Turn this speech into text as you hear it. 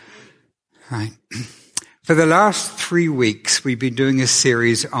Right. For the last 3 weeks, we've been doing a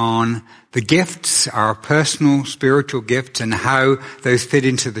series on the gifts, our personal spiritual gifts, and how those fit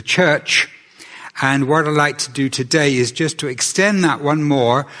into the church. And what I'd like to do today is just to extend that one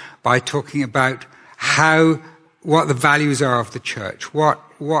more by talking about what the values are of the church,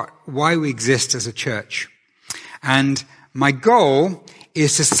 why we exist as a church. And my goal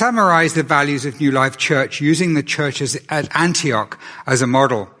is to summarize the values of New Life Church using the churches at Antioch as a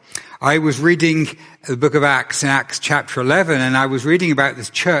model. I was reading the book of Acts in Acts chapter 11, and I was reading about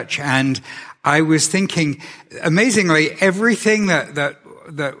this church, and I was thinking, amazingly, everything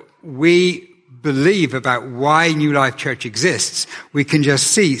that we believe about why New Life Church exists, we can just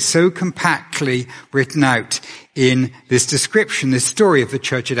see so compactly written out in this description, this story of the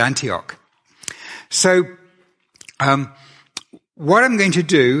church at Antioch. So, what I'm going to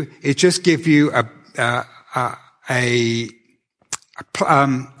do is just give you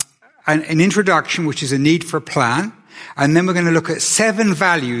an introduction, which is a need for a plan, and then we're going to look at 7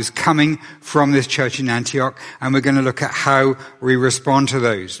 values coming from this church in Antioch, and we're going to look at how we respond to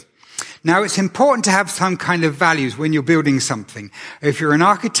those. Now, it's important to have some kind of values when you're building something. If you're an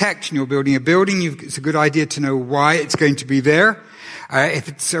architect and you're building a building, it's a good idea to know why it's going to be there. If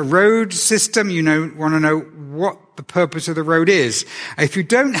it's a road system, want to know what the purpose of the road is. If you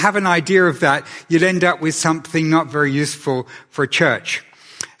don't have an idea of that, you'll end up with something not very useful for a church.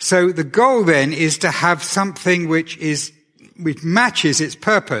 So the goal then is to have something which matches its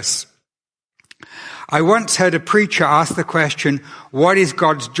purpose. I once heard a preacher ask the question, what is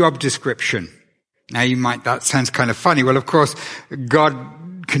God's job description? Now that sounds kind of funny. Well, of course, God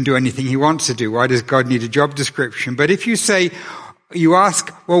can do anything he wants to do. Why does God need a job description? But if you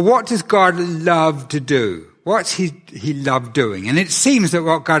ask, well, what does God love to do? What's he love doing? And it seems that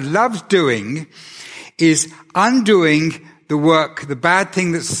what God loves doing is undoing the bad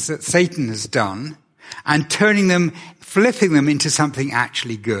thing that Satan has done, and flipping them into something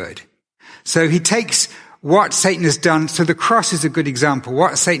actually good. So he takes what Satan has done. So the cross is a good example.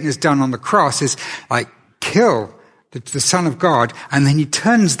 What Satan has done on the cross is like kill the Son of God, and then he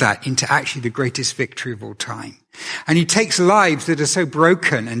turns that into actually the greatest victory of all time. And he takes lives that are so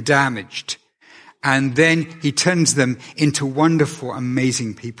broken and damaged, and then he turns them into wonderful,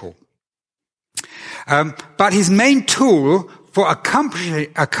 amazing people. But his main tool for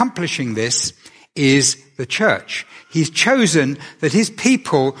accomplishing this is the church. He's chosen that his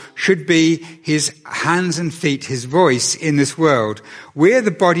people should be his hands and feet, his voice in this world. We're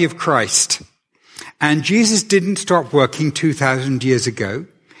the body of Christ. And Jesus didn't stop working 2,000 years ago.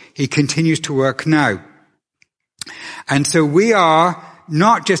 He continues to work now. And so we are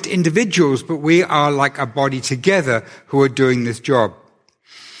not just individuals, but we are like a body together who are doing this job.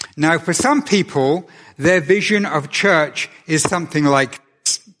 Now, for some people, their vision of church is something like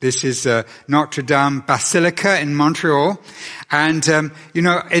this is Notre Dame Basilica in Montreal. And,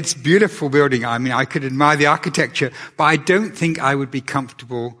 it's a beautiful building. I mean, I could admire the architecture, but I don't think I would be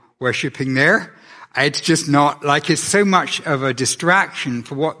comfortable worshipping there. It's just not it's so much of a distraction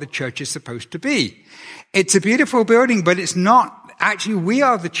for what the church is supposed to be. It's a beautiful building, but it's not. Actually, we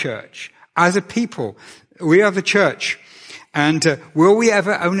are the church. As a people, we are the church. And will we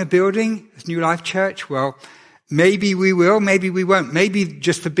ever own a building as New Life Church? Well, maybe we will, maybe we won't. Maybe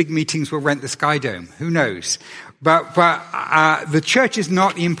just for big meetings we'll rent the Sky Dome. Who knows? But the church is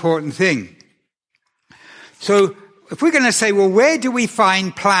not the important thing. So if we're going to say, well, where do we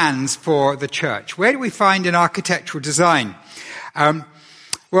find plans for the church? Where do we find an architectural design?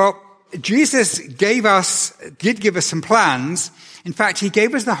 Jesus did give us some plans. In fact, he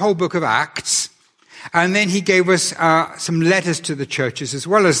gave us the whole book of Acts. And then he gave us some letters to the churches as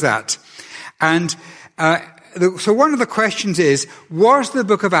well as that. And so one of the questions is, was the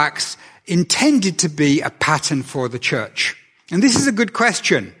book of Acts intended to be a pattern for the church? And this is a good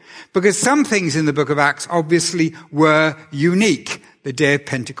question, because some things in the book of Acts obviously were unique. The day of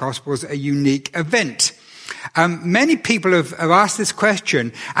Pentecost was a unique event. Many people have asked this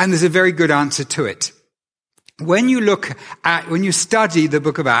question, and there's a very good answer to it. When you study the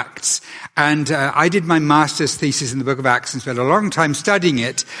book of Acts, and I did my master's thesis in the book of Acts and spent a long time studying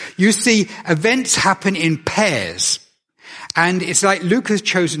it, you see events happen in pairs. And it's like Luke has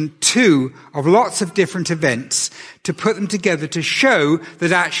chosen 2 of lots of different events to put them together to show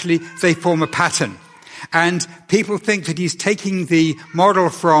that actually they form a pattern. And people think that he's taking the model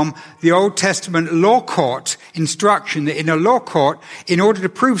from the Old Testament law court instruction, that in a law court, in order to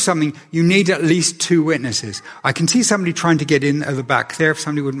prove something, you need at least 2 witnesses. I can see somebody trying to get in at the back there, if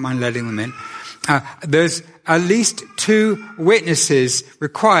somebody wouldn't mind letting them in. there's at least 2 witnesses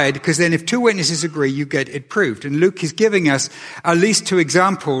required, because then if 2 witnesses agree, you get it proved. And Luke is giving us at least 2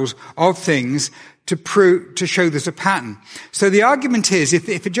 examples of things to show there's a pattern. So the argument is, if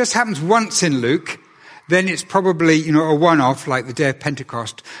it just happens once in Luke, then it's probably, a one-off like the day of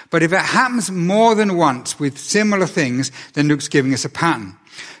Pentecost. But if it happens more than once with similar things, then Luke's giving us a pattern.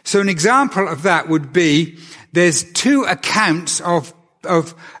 So an example of that would be, there's 2 accounts of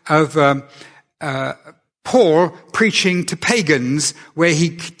Paul preaching to pagans, where he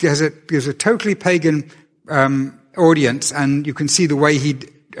gives a totally pagan audience, and you can see the way he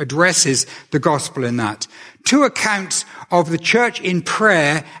addresses the gospel in that. 2 accounts of the church in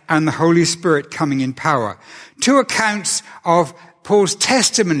prayer and the Holy Spirit coming in power. 2 accounts of Paul's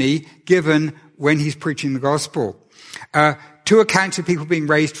testimony given when he's preaching the gospel. 2 accounts of people being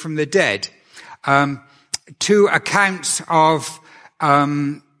raised from the dead. 2 accounts of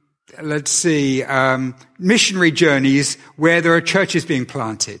missionary journeys where there are churches being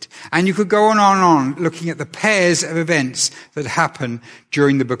planted. And you could go on and on looking at the pairs of events that happen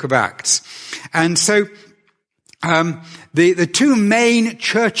during the book of Acts. And so the 2 main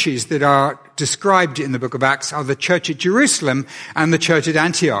churches that are described in the book of Acts are the church at Jerusalem and the church at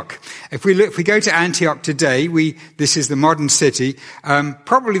Antioch. If we go to Antioch today, this is the modern city.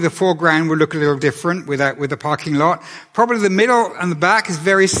 Probably the foreground will look a little different with a parking lot. Probably the middle and the back is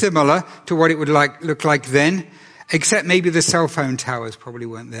very similar to what it would look like then, except maybe the cell phone towers probably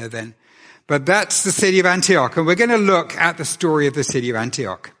weren't there then. But that's the city of Antioch, and we're going to look at the story of the city of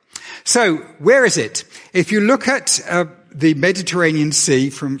Antioch. So, where is it? If you look at the Mediterranean Sea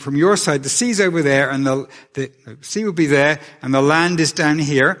from your side, the sea's over there, and the sea will be there, and the land is down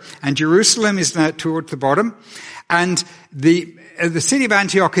here, and Jerusalem is now toward the bottom, and the city of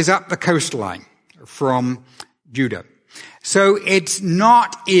Antioch is up the coastline from Judah. So it's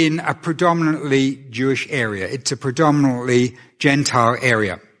not in a predominantly Jewish area. It's a predominantly Gentile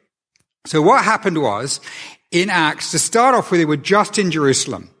area. So what happened was, in Acts, to start off with, they were just in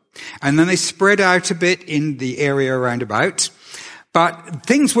Jerusalem. And then they spread out a bit in the area around about. But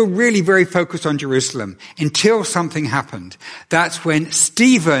things were really very focused on Jerusalem until something happened. That's when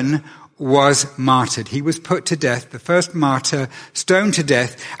Stephen was martyred. He was put to death, the first martyr, stoned to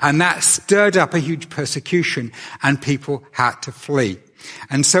death, and that stirred up a huge persecution, and people had to flee.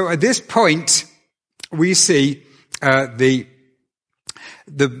 And so at this point, we see the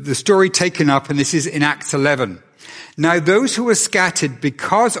story taken up, and this is in Acts 11. Now those who were scattered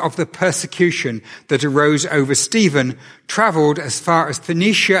because of the persecution that arose over Stephen traveled as far as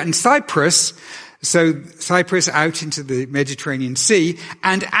Phoenicia and Cyprus, so Cyprus out into the Mediterranean Sea,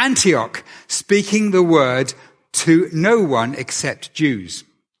 and Antioch, speaking the word to no one except Jews.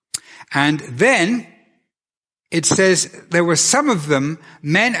 And then it says there were some of them,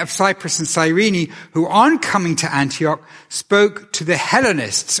 men of Cyprus and Cyrene, who on coming to Antioch spoke to the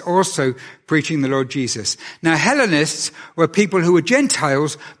Hellenists, also preaching the Lord Jesus. Now Hellenists were people who were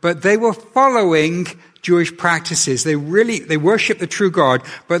Gentiles, but they were following Jewish practices. They worshiped the true God,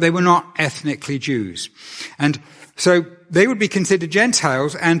 but they were not ethnically Jews. And so they would be considered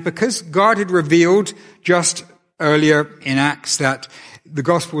Gentiles, and because God had revealed just earlier in Acts that the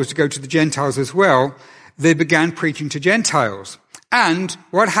gospel was to go to the Gentiles as well, they began preaching to Gentiles. And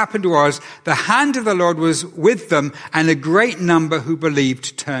what happened was the hand of the Lord was with them, and a great number who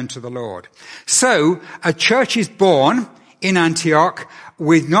believed turned to the Lord. So a church is born in Antioch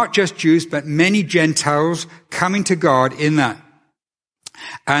with not just Jews, but many Gentiles coming to God in that.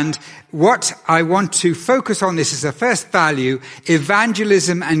 And what I want to focus on this is the first value,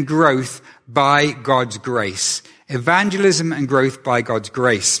 evangelism and growth by God's grace. Evangelism and growth by God's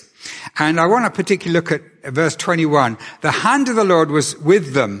grace. And I want to particularly look at verse 21. The hand of the Lord was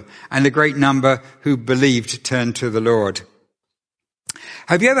with them, and a great number who believed turned to the Lord.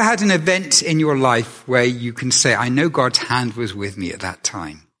 Have you ever had an event in your life where you can say, I know God's hand was with me at that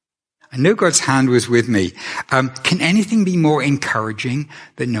time? I know God's hand was with me. Can anything be more encouraging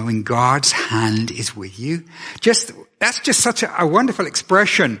than knowing God's hand is with you? That's just such a wonderful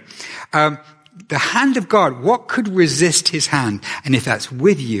expression. The hand of God, what could resist his hand? And if that's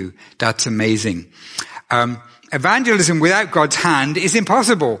with you, that's amazing. Evangelism without God's hand is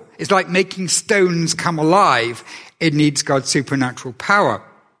impossible. It's like making stones come alive. It needs God's supernatural power.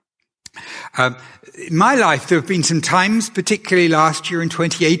 In my life, there have been some times, particularly last year in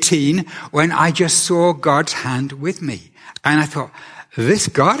 2018, when I just saw God's hand with me. And I thought, this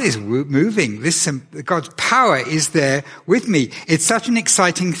God is moving. God's power is there with me. It's such an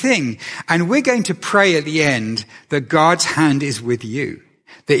exciting thing. And we're going to pray at the end that God's hand is with you.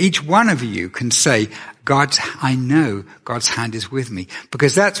 That each one of you can say, I know God's hand is with me.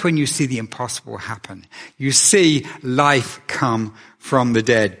 Because that's when you see the impossible happen. You see life come from the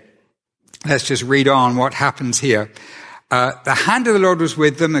dead. Let's just read on what happens here. The hand of the Lord was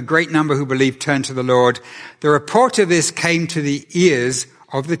with them. A great number who believed turned to the Lord. The report of this came to the ears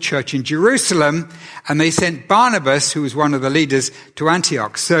of the church in Jerusalem, and they sent Barnabas, who was one of the leaders, to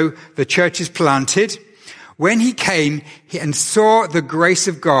Antioch. So the church is planted. When he came and saw the grace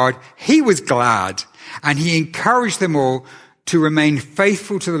of God, he was glad, and he encouraged them all to remain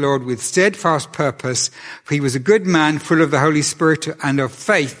faithful to the Lord with steadfast purpose, for he was a good man, full of the Holy Spirit and of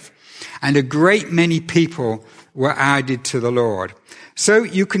faith, and a great many people were added to the Lord. So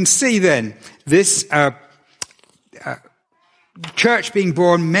you can see then this church being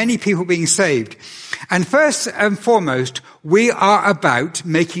born, many people being saved. And first and foremost, we are about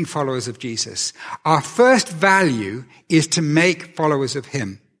making followers of Jesus. Our first value is to make followers of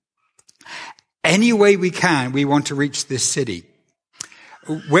him. Any way we can, we want to reach this city.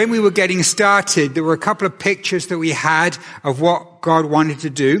 When we were getting started, there were a couple of pictures that we had of what God wanted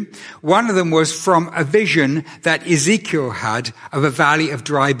to do. One of them was from a vision that Ezekiel had of a valley of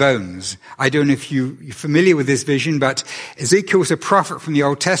dry bones. I don't know if you're familiar with this vision, but Ezekiel was a prophet from the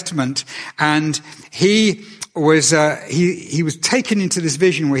Old Testament, and he was taken into this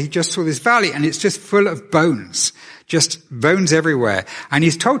vision where he just saw this valley, and it's just full of bones. Just bones everywhere. And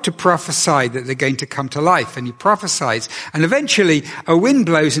he's told to prophesy that they're going to come to life. And he prophesies. And eventually a wind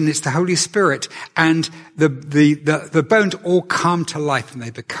blows and it's the Holy Spirit. And the bones all come to life and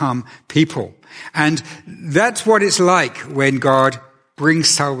they become people. And that's what it's like when God brings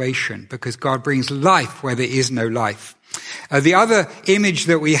salvation. Because God brings life where there is no life. The other image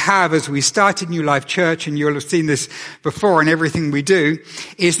that we have as we started New Life Church, and you'll have seen this before in everything we do,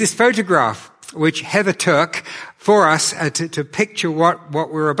 is this photograph which Heather took for us to picture what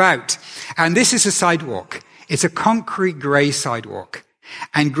we're about. And this is a sidewalk. It's a concrete grey sidewalk.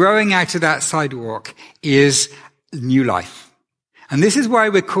 And growing out of that sidewalk is new life. And this is why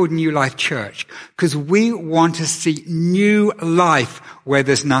we're called New Life Church, because we want to see new life where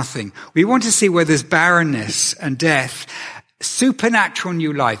there's nothing. We want to see where there's barrenness and death, supernatural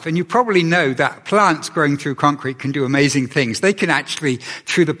new life. And you probably know that plants growing through concrete can do amazing things. They can actually,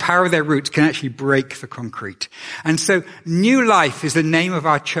 through the power of their roots, can actually break the concrete. And so new life is the name of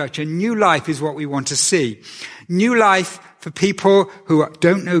our church, and new life is what we want to see. New life for people who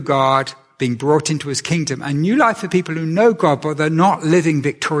don't know God, being brought into his kingdom, and new life for people who know God, but they're not living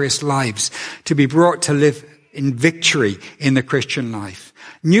victorious lives, to be brought to live in victory in the Christian life.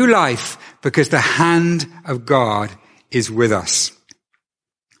 New life because the hand of God is with us.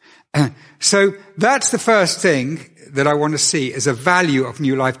 So that's the first thing that I want to see as a value of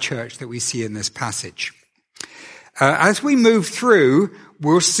New Life Church that we see in this passage. As we move through,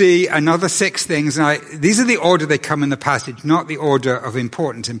 we'll see another 6 things. And these are the order they come in the passage, not the order of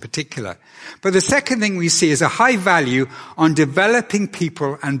importance in particular. But the second thing we see is a high value on developing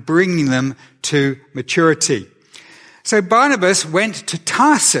people and bringing them to maturity. So Barnabas went to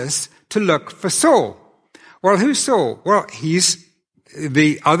Tarsus to look for Saul. Well, who's Saul? Well, he's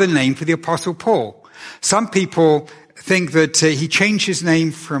the other name for the Apostle Paul. Some people think that he changed his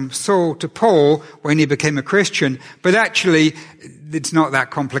name from Saul to Paul when he became a Christian, but actually it's not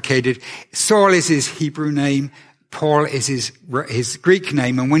that complicated. Saul is his Hebrew name. Paul is his Greek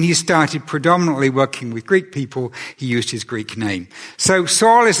name, and when he started predominantly working with Greek people, he used his Greek name. So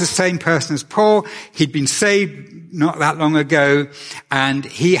Saul is the same person as Paul. He'd been saved not that long ago, and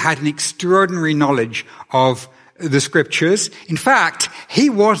he had an extraordinary knowledge of the scriptures. In fact, he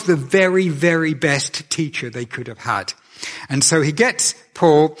was the very, very best teacher they could have had. And so he gets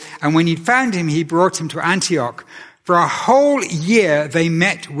Paul, and when he found him, he brought him to Antioch. For a whole year, they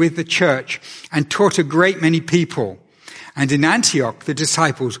met with the church and taught a great many people. And in Antioch, the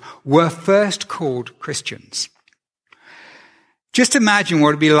disciples were first called Christians. Just imagine what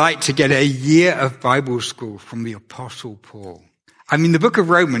it would be like to get a year of Bible school from the Apostle Paul. I mean, the book of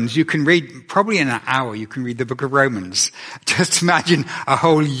Romans, you can read, probably in an hour, you can read the book of Romans. Just imagine a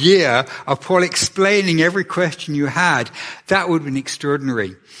whole year of Paul explaining every question you had. That would have been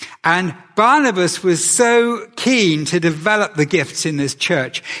extraordinary. And Barnabas was so keen to develop the gifts in this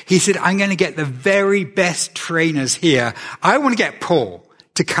church. He said, I'm going to get the very best trainers here. I want to get Paul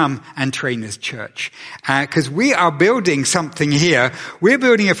to come and train this church. Because we are building something here. We're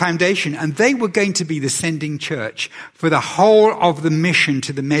building a foundation, and they were going to be the sending church for the whole of the mission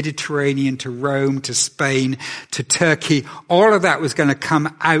to the Mediterranean, to Rome, to Spain, to Turkey. All of that was going to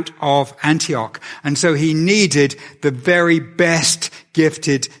come out of Antioch. And so he needed the very best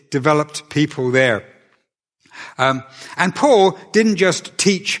gifted, developed people there. And Paul didn't just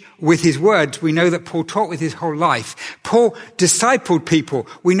teach with his words. We know that Paul taught with his whole life. Paul discipled people.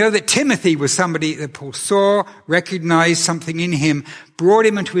 We know that Timothy was somebody that Paul saw, recognized something in him, brought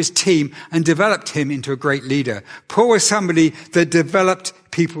him into his team, and developed him into a great leader. Paul was somebody that developed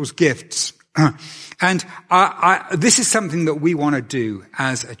people's gifts. And this is something that we want to do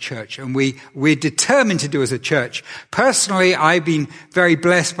as a church, and we're determined to do as a church. Personally, I've been very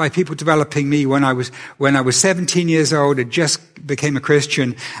blessed by people developing me when I was 17 years old. I just became a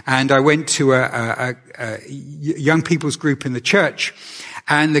Christian, and I went to a young people's group in the church,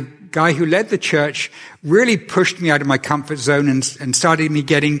 and the guy who led the church really pushed me out of my comfort zone and started me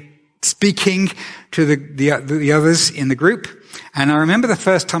speaking to the others in the group. And I remember the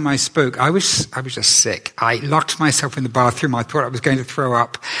first time I spoke, I was just sick. I locked myself in the bathroom. I thought I was going to throw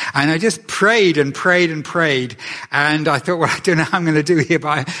up. And I just prayed and prayed and prayed. And I thought, well, I don't know how I'm going to do here,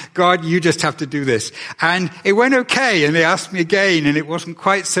 but God, you just have to do this. And it went okay. And they asked me again, and it wasn't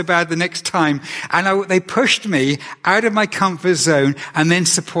quite so bad the next time. And they pushed me out of my comfort zone and then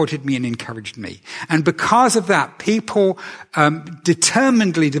supported me and encouraged me. And because of that, people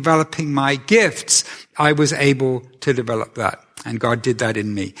determinedly developing my gifts, I was able to develop that. And God did that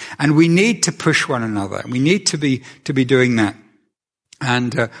in me. And we need to push one another. We need to be doing that.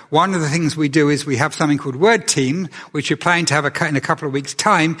 And one of the things we do is we have something called Word Team, which we're planning to have in a couple of weeks'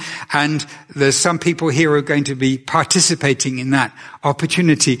 time. And there's some people here who are going to be participating in that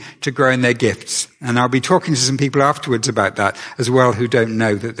opportunity to grow in their gifts. And I'll be talking to some people afterwards about that as well who don't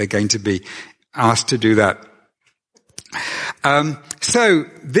know that they're going to be asked to do that. So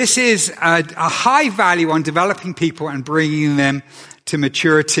this is a high value on developing people and bringing them to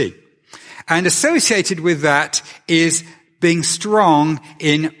maturity. And associated with that is being strong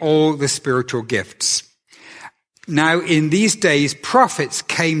in all the spiritual gifts. Now, in these days, prophets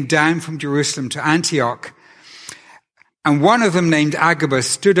came down from Jerusalem to Antioch, and one of them, named Agabus,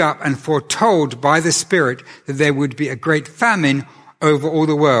 stood up and foretold by the Spirit that there would be a great famine over all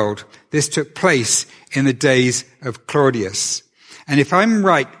the world. This took place in the days of Claudius. And if I'm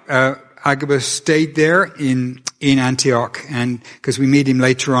right, Agabus stayed there in Antioch, and because we meet him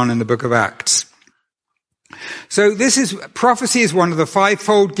later on in the book of Acts. So prophecy is one of the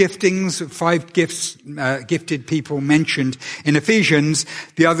fivefold giftings, 5 gifts, gifted people mentioned in Ephesians.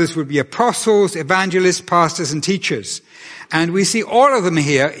 The others would be apostles, evangelists, pastors, and teachers. And we see all of them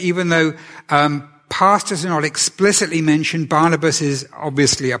here, even though pastors are not explicitly mentioned. Barnabas is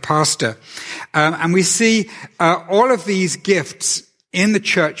obviously a pastor. And we see all of these gifts in the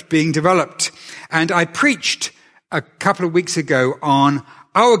church being developed. And I preached a couple of weeks ago on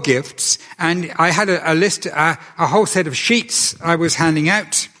our gifts, and I had a list, a whole set of sheets I was handing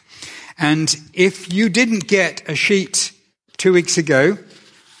out. And if you didn't get a sheet 2 weeks ago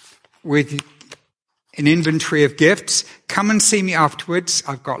with an inventory of gifts, come and see me afterwards.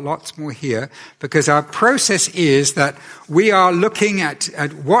 I've got lots more here, because our process is that we are looking at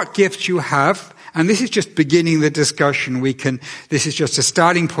what gifts you have. And this is just beginning the discussion. This is just a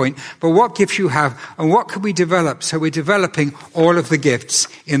starting point. But what gifts you have and what can we develop? So we're developing all of the gifts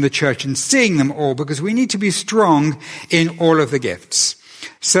in the church and seeing them all, because we need to be strong in all of the gifts.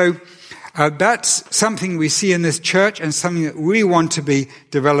 So that's something we see in this church and something that we want to be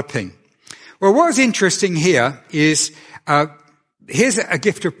developing. Well, what's interesting here is here's a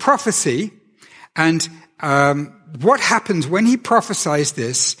gift of prophecy. And what happens when he prophesies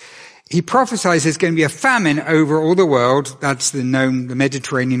this? He prophesies there's going to be a famine over all the world. That's the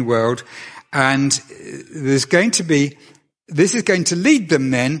Mediterranean world. And this is going to lead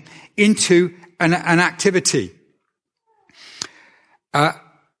them then into an activity.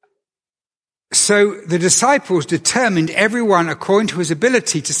 So the disciples determined, everyone according to his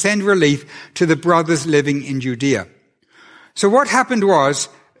ability, to send relief to the brothers living in Judea. So what happened was,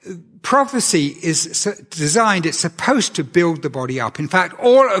 prophecy is designed, it's supposed to build the body up. In fact,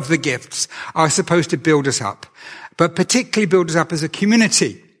 all of the gifts are supposed to build us up, but particularly build us up as a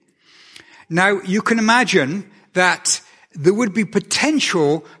community. Now, you can imagine that there would be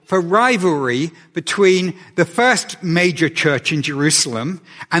potential for rivalry between the first major church in Jerusalem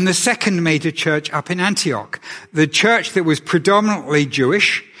and the second major church up in Antioch. The church that was predominantly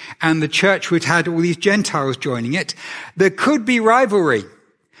Jewish and the church which had all these Gentiles joining it. There could be rivalry.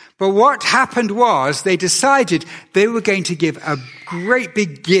 But what happened was they decided they were going to give a great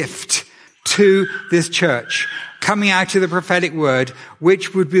big gift to this church, coming out of the prophetic word,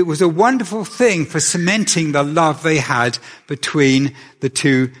 which was a wonderful thing for cementing the love they had between the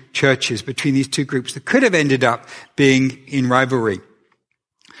two churches, between these two groups that could have ended up being in rivalry.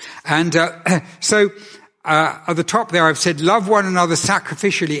 And so at the top there I've said, love one another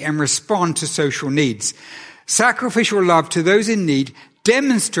sacrificially and respond to social needs. Sacrificial love to those in need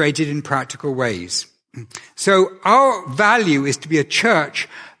demonstrated in practical ways. So our value is to be a church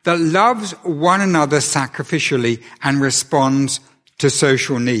that loves one another sacrificially and responds to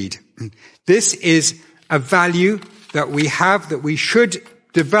social need. This is a value that we have, that we should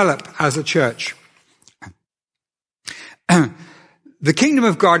develop as a church. The kingdom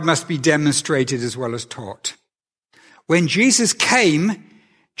of God must be demonstrated as well as taught. When Jesus came,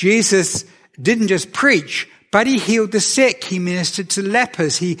 Jesus didn't just preach, but he healed the sick. He ministered to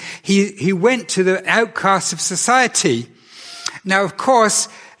lepers. He went to the outcasts of society. Now, of course,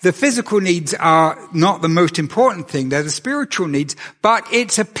 the physical needs are not the most important thing. They're the spiritual needs. But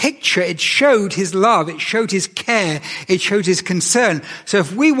it's a picture. It showed his love. It showed his care. It showed his concern. So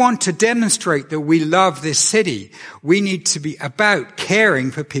if we want to demonstrate that we love this city, we need to be about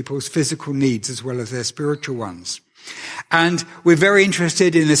caring for people's physical needs as well as their spiritual ones. And we're very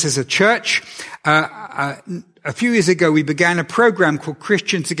interested in this as a church. A few years ago, we began a program called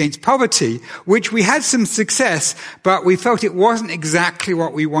Christians Against Poverty, which we had some success, but we felt it wasn't exactly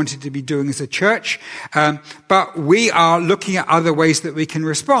what we wanted to be doing as a church. But we are looking at other ways that we can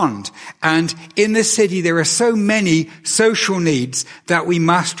respond. And in this city, there are so many social needs that we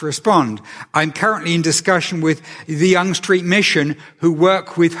must respond. I'm currently in discussion with the Young Street Mission, who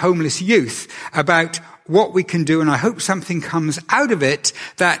work with homeless youth, about what we can do, and I hope something comes out of it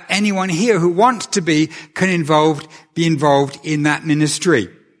that anyone here who wants to be can be involved in that ministry.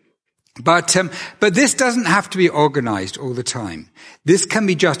 But this doesn't have to be organized all the time. This can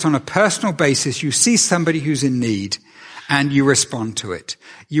be just on a personal basis. You see somebody who's in need and you respond to it.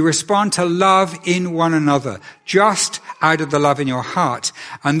 You respond to love in one another, just out of the love in your heart.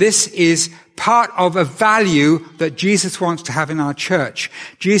 And this is part of a value that Jesus wants to have in our church.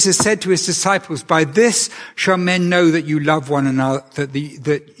 Jesus said to his disciples, "By this shall men know that you love one another,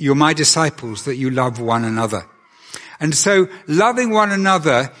 that you're my disciples, that you love one another." And so loving one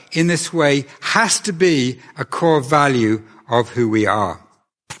another in this way has to be a core value of who we are.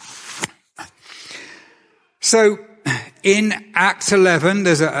 So in Acts 11,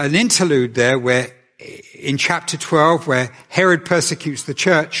 there's an interlude there where in chapter 12, where Herod persecutes the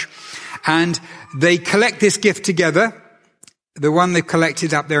church, and they collect this gift together. The one they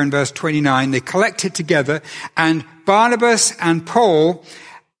collected up there in verse 29, they collect it together, and Barnabas and Paul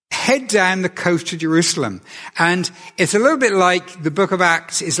head down the coast to Jerusalem. And it's a little bit like the book of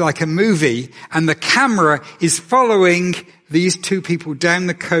Acts is like a movie, and the camera is following these two people down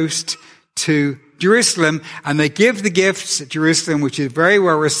the coast to Jerusalem, and they give the gifts at Jerusalem, which is very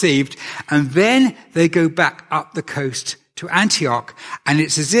well received, and then they go back up the coast to Antioch, and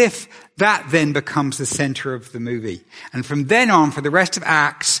it's as if that then becomes the center of the movie. And from then on, for the rest of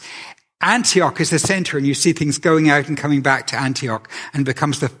Acts, Antioch is the center, and you see things going out and coming back to Antioch, and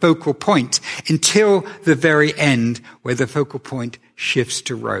becomes the focal point until the very end, where the focal point shifts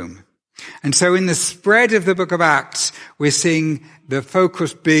to Rome. And so in the spread of the book of Acts, we're seeing the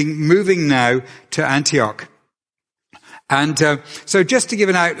focus moving now to Antioch. And so just to give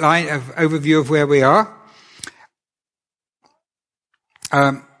an outline of overview of where we are,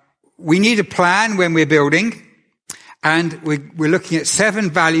 we need a plan when we're building, and we're looking at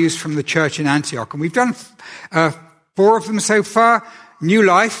 7 values from the church in Antioch. And we've done 4 of them so far: new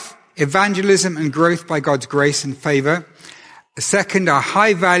life, evangelism and growth by God's grace and favor. The second, a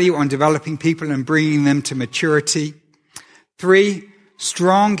high value on developing people and bringing them to maturity. 3,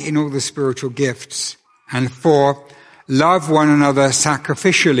 strong in all the spiritual gifts. And 4, love one another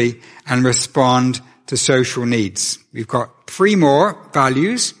sacrificially and respond to social needs. We've got 3 more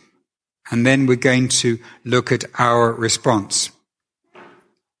values, and then we're going to look at our response.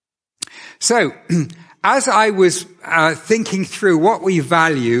 So, as I was thinking through what we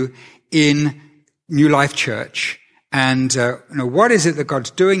value in New Life Church, and what is it that God's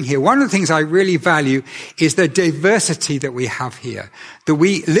doing here? One of the things I really value is the diversity that we have here. That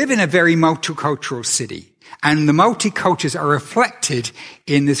we live in a very multicultural city, and the multicultures are reflected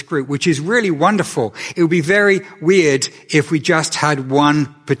in this group, which is really wonderful. It would be very weird if we just had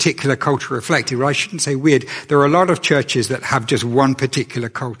one particular culture reflected. Well, I shouldn't say weird. There are a lot of churches that have just one particular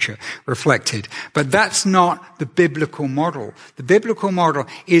culture reflected. But that's not the biblical model. The biblical model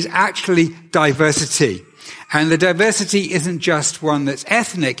is actually diversity. And the diversity isn't just one that's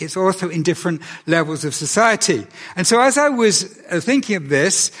ethnic, it's also in different levels of society. And so as I was thinking of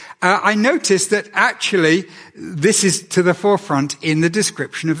this, I noticed that actually this is to the forefront in the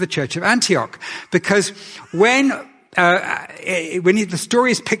description of the Church of Antioch. Because when the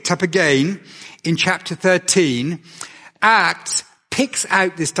story is picked up again in chapter 13, Acts picks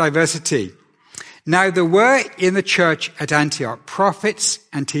out this diversity. Now there were in the church at Antioch prophets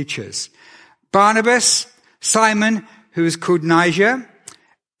and teachers: Barnabas, Simon, who is called Niger,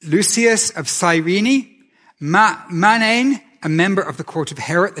 Lucius of Cyrene, Manaen, a member of the court of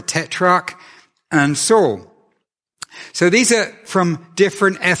Herod the Tetrarch, and Saul. So these are from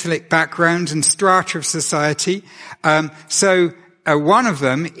different ethnic backgrounds and strata of society. One of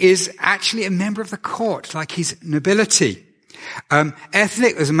them is actually a member of the court, like he's nobility.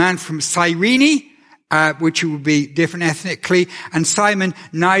 Ethnic, there's a man from Cyrene, which would be different ethnically, and Simon,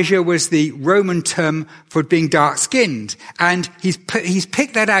 Niger, was the Roman term for being dark-skinned. And he's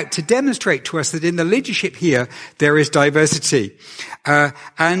picked that out to demonstrate to us that in the leadership here, there is diversity.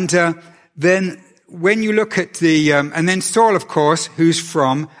 Then when you look at and then Saul, of course, who's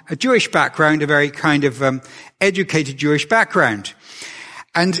from a Jewish background, a very kind of educated Jewish background.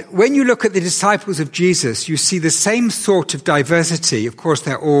 And when you look at the disciples of Jesus, you see the same sort of diversity. Of course,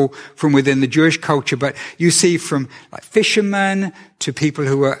 they're all from within the Jewish culture, but you see from like fishermen to people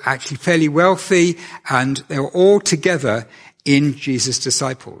who were actually fairly wealthy, and they were all together in Jesus'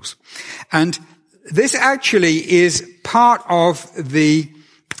 disciples. And this actually is part of the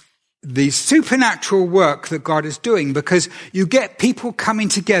supernatural work that God is doing, because you get people coming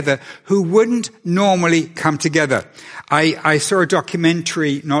together who wouldn't normally come together. I saw a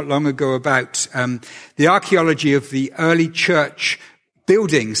documentary not long ago about the archaeology of the early church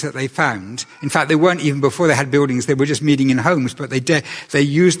buildings that they found. In fact, they weren't even before they had buildings, they were just meeting in homes, but they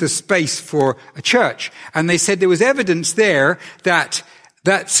used the space for a church. And they said there was evidence there that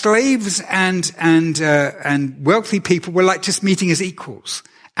slaves and wealthy people were like just meeting as equals,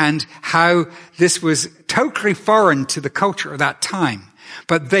 and how this was totally foreign to the culture of that time.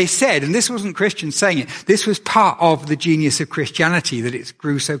 But they said, and this wasn't Christians saying it, this was part of the genius of Christianity, that it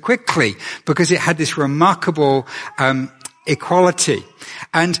grew so quickly, because it had this remarkable equality.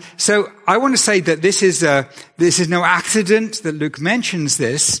 And so I want to say that this is no accident that Luke mentions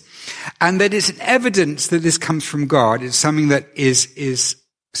this, and that it's an evidence that this comes from God. It's something that is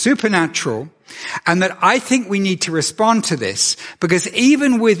supernatural, and that I think we need to respond to this, because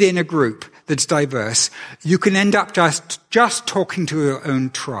even within a group that's diverse, you can end up just talking to your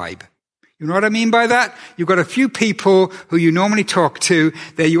own tribe. You know what I mean by that? You've got a few people who you normally talk to.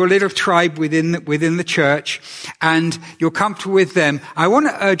 They're your little tribe within the church, and you're comfortable with them. I want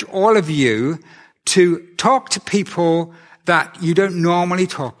to urge all of you to talk to people that you don't normally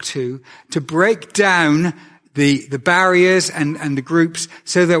talk to break down the barriers and the groups,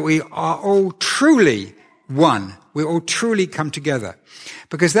 so that we are all truly one. We all truly come together,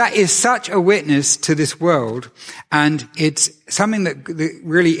 because that is such a witness to this world, and it's something that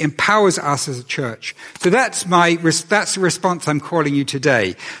really empowers us as a church. So that's the response I'm calling you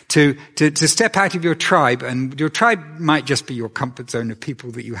today, to step out of your tribe, and your tribe might just be your comfort zone of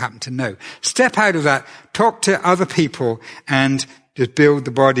people that you happen to know. Step out of that, talk to other people, and just build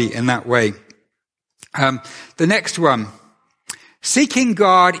the body in that way. The next one, seeking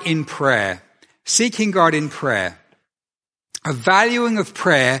God in prayer. Seeking God in prayer. A valuing of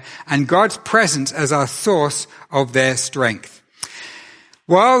prayer and God's presence as our source of their strength.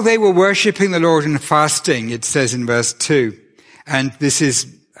 While they were worshipping the Lord and fasting, it says in verse 2, and this is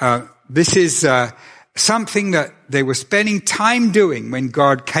something that they were spending time doing when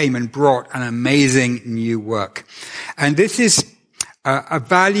God came and brought an amazing new work. And this is a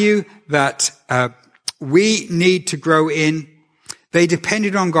value that we need to grow in. They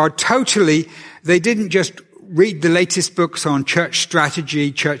depended on God totally. They didn't just read the latest books on church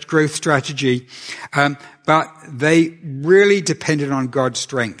strategy, church growth strategy, but they really depended on God's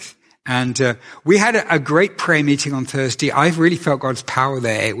strength. And we had a great prayer meeting on Thursday. I really felt God's power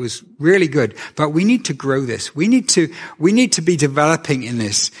there. It was really good. But we need to grow this. We need to be developing in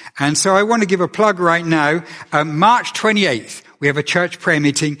this. And so I want to give a plug right now. March 28th. We have a church prayer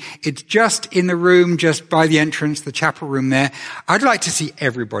meeting. It's just in the room, just by the entrance, the chapel room there. I'd like to see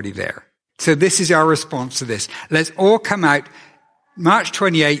everybody there. So this is our response to this. Let's all come out March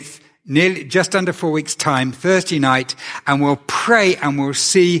 28th, nearly just under 4 weeks' time, Thursday night, and we'll pray and we'll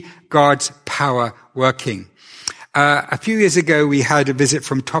see God's power working. A few years ago, we had a visit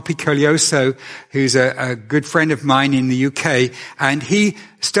from Topi Colioso, who's a good friend of mine in the UK, and he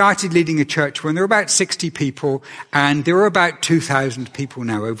started leading a church when there were about 60 people, and there were about 2,000 people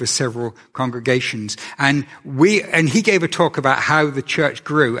now over several congregations. And he gave a talk about how the church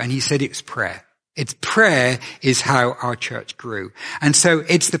grew, and he said it's prayer. It's prayer is how our church grew. And so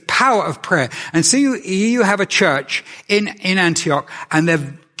it's the power of prayer. And so you have a church in Antioch, and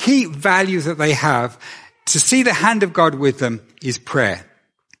the key values that they have to see the hand of God with them is prayer.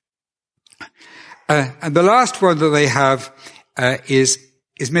 And the last one that they have is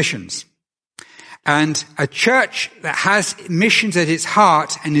missions. and a church that has missions at its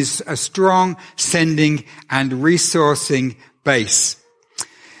heart and is a strong sending and resourcing base.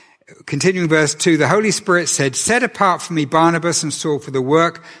 Continuing verse 2, the Holy Spirit said, set apart for me Barnabas and Saul for the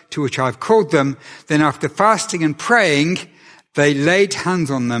work to which I've called them. Then after fasting and praying, they laid hands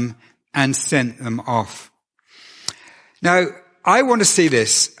on them and sent them off. Now, I want to see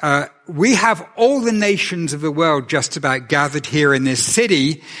this. We have all the nations of the world just about gathered here in this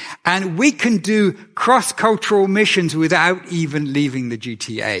city, and we can do cross-cultural missions without even leaving the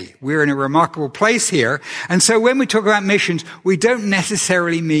GTA. We're in a remarkable place here. And so when we talk about missions, we don't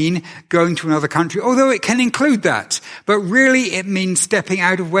necessarily mean going to another country, although it can include that. But really it means stepping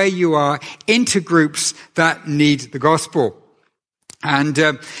out of where you are into groups that need the gospel. And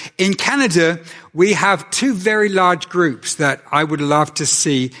in Canada, we have two very large groups that I would love to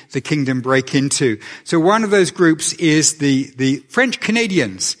see the kingdom break into. So one of those groups is the French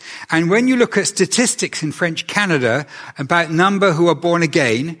Canadians. And when you look at statistics in French Canada about number who are born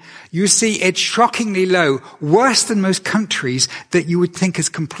again, you see it's shockingly low, worse than most countries that you would think is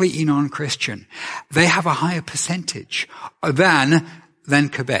completely non-Christian. They have a higher percentage than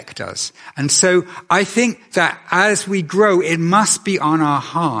Quebec does. And so I think that as we grow, it must be on our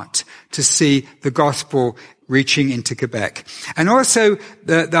heart to see the gospel reaching into Quebec. And also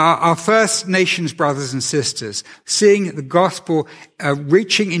our First Nations brothers and sisters, seeing the gospel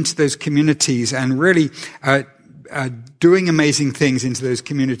reaching into those communities and really doing amazing things into those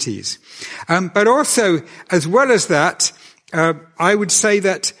communities. But also, as well as that, I would say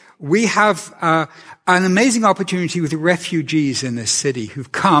that we have an amazing opportunity with the refugees in this city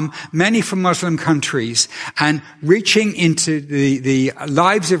who've come, many from Muslim countries, and reaching into the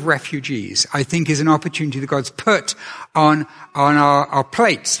lives of refugees, I think is an opportunity that God's put on our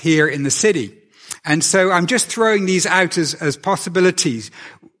plates here in the city. And so I'm just throwing these out as possibilities.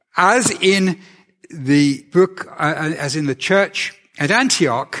 As in the book, as in the church at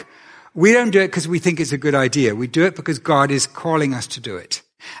Antioch, we don't do it because we think it's a good idea. We do it because God is calling us to do it.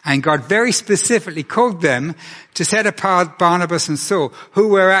 And God very specifically called them to set apart Barnabas and Saul, who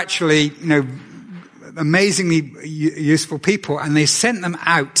were actually, amazingly useful people. And they sent them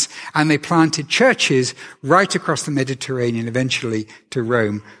out and they planted churches right across the Mediterranean, eventually to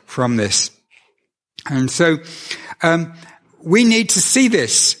Rome from this. And so, we need to see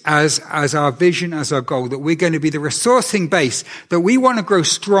this as our vision, as our goal, that we're going to be the resourcing base, that we want to grow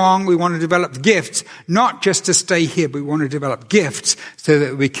strong, we want to develop gifts, not just to stay here, but we want to develop gifts so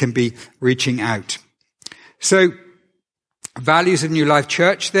that we can be reaching out. So, values of New Life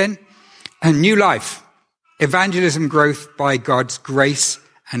Church then, and New Life, evangelism growth by God's grace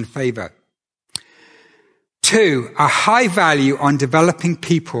and favor. 2, a high value on developing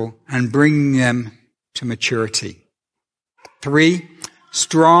people and bringing them to maturity. 3,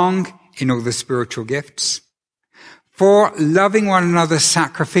 strong in all the spiritual gifts. 4, loving one another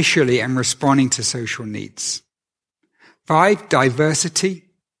sacrificially and responding to social needs. 5, diversity.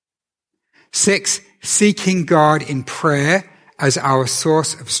 6, seeking God in prayer as our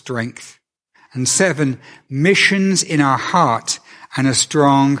source of strength. And 7, missions in our heart and a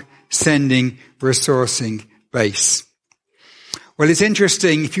strong sending, resourcing base. Well, it's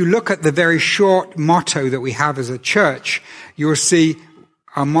interesting. If you look at the very short motto that we have as a church, you'll see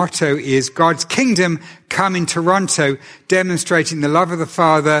our motto is God's kingdom come in Toronto, demonstrating the love of the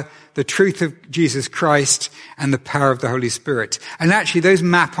Father, the truth of Jesus Christ, and the power of the Holy Spirit. And actually, those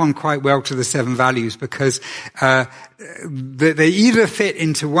map on quite well to the 7 values because they either fit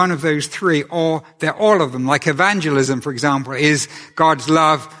into one of those 3 or they're all of them. Like evangelism, for example, is God's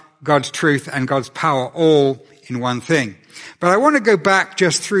love, God's truth, and God's power all in one thing. But I want to go back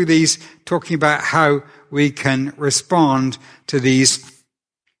just through these, talking about how we can respond to these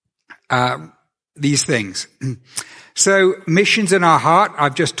things. So, missions in our heart,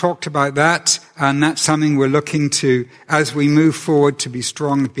 I've just talked about that, and that's something we're looking to, as we move forward, to be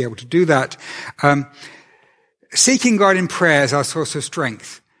strong, to be able to do that. Seeking God in prayer is our source of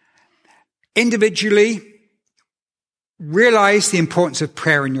strength. Individually, realize the importance of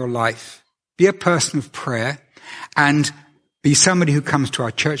prayer in your life. Be a person of prayer, and be somebody who comes to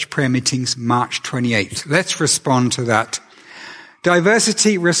our church prayer meetings March 28th. Let's respond to that.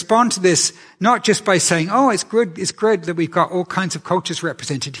 Diversity, respond to this not just by saying, oh, it's good that we've got all kinds of cultures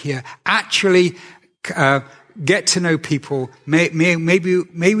represented here. Actually, get to know people. May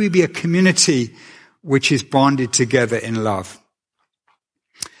we be a community which is bonded together in love.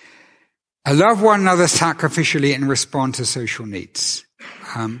 Love one another sacrificially and respond to social needs.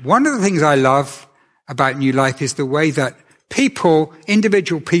 One of the things I love about New Life is the way that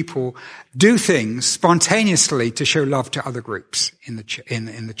individual people do things spontaneously to show love to other groups in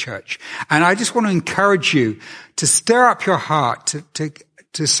the church. And I just want to encourage you to stir up your heart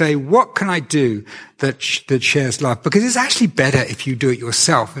to say, what can I do that shares love? Because it's actually better if you do it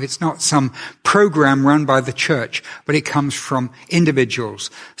yourself, if it's not some program run by the church, but it comes from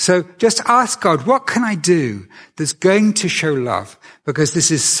individuals. So just ask God, what can I do that's going to show love? Because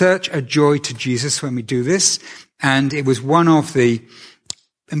this is such a joy to Jesus when we do this. And it was one of the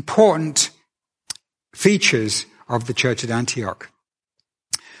important features of the church at Antioch.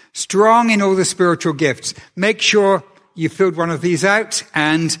 Strong in all the spiritual gifts. Make sure you filled one of these out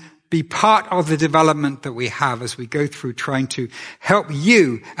and be part of the development that we have as we go through trying to help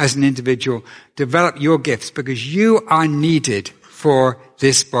you as an individual develop your gifts, because you are needed for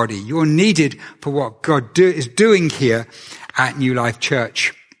this body. You're needed for what God is doing here at New Life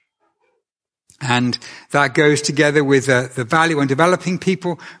Church. And that goes together with the value on developing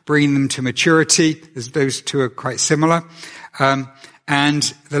people, bringing them to maturity. Those two are quite similar.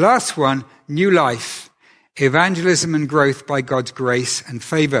 And the last one, New Life, evangelism and growth by God's grace and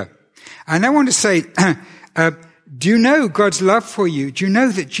favor. And I want to say, do you know God's love for you? Do you know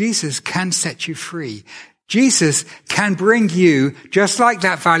that Jesus can set you free? Jesus can bring you, just like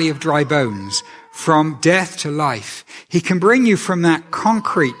that valley of dry bones, from death to life. He can bring you from that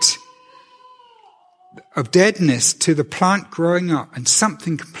concrete of deadness to the plant growing up and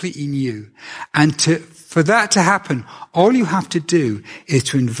something completely new. And for that to happen, all you have to do is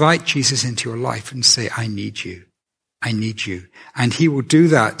to invite Jesus into your life and say, I need you. I need you. And he will do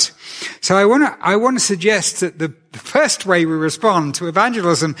that. So I want to suggest that the first way we respond to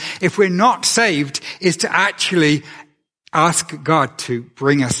evangelism, if we're not saved, is to actually ask God to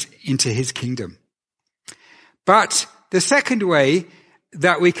bring us into his kingdom. But the second way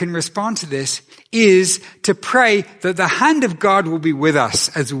that we can respond to this is to pray that the hand of God will be with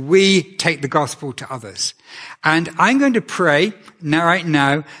us as we take the gospel to others. And I'm going to pray right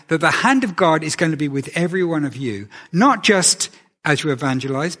now that the hand of God is going to be with every one of you, not just as you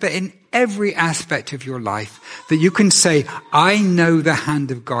evangelize, but in every aspect of your life, that you can say, I know the hand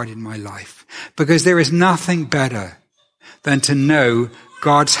of God in my life, because there is nothing better than to know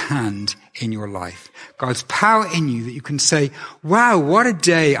God's hand in your life. God's power in you, that you can say, wow, what a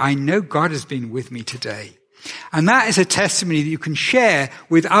day. I know God has been with me today. And that is a testimony that you can share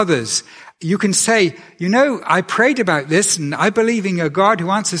with others. You can say, you know, I prayed about this and I believe in a God who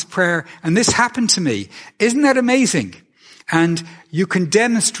answers prayer and this happened to me. Isn't that amazing? And you can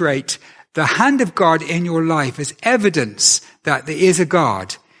demonstrate the hand of God in your life as evidence that there is a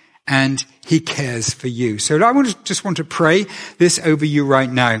God and he cares for you. So I just want to pray this over you right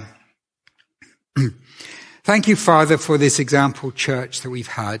now. Thank you, Father, for this example church that we've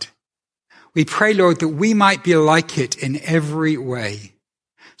had. We pray, Lord, that we might be like it in every way,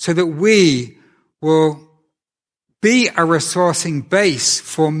 so that we will be a resourcing base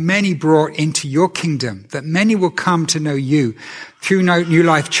for many brought into your kingdom, that many will come to know you through New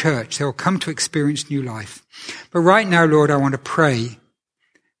Life Church. They will come to experience new life. But right now, Lord, I want to pray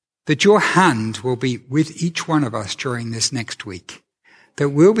that your hand will be with each one of us during this next week, that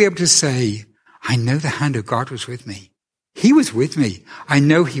we'll be able to say, I know the hand of God was with me. He was with me. I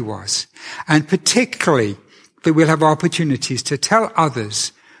know he was. And particularly that we'll have opportunities to tell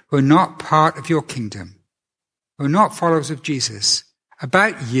others who are not part of your kingdom, who are not followers of Jesus,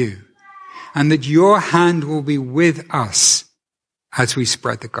 about you, and that your hand will be with us as we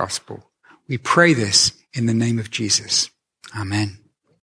spread the gospel. We pray this in the name of Jesus. Amen.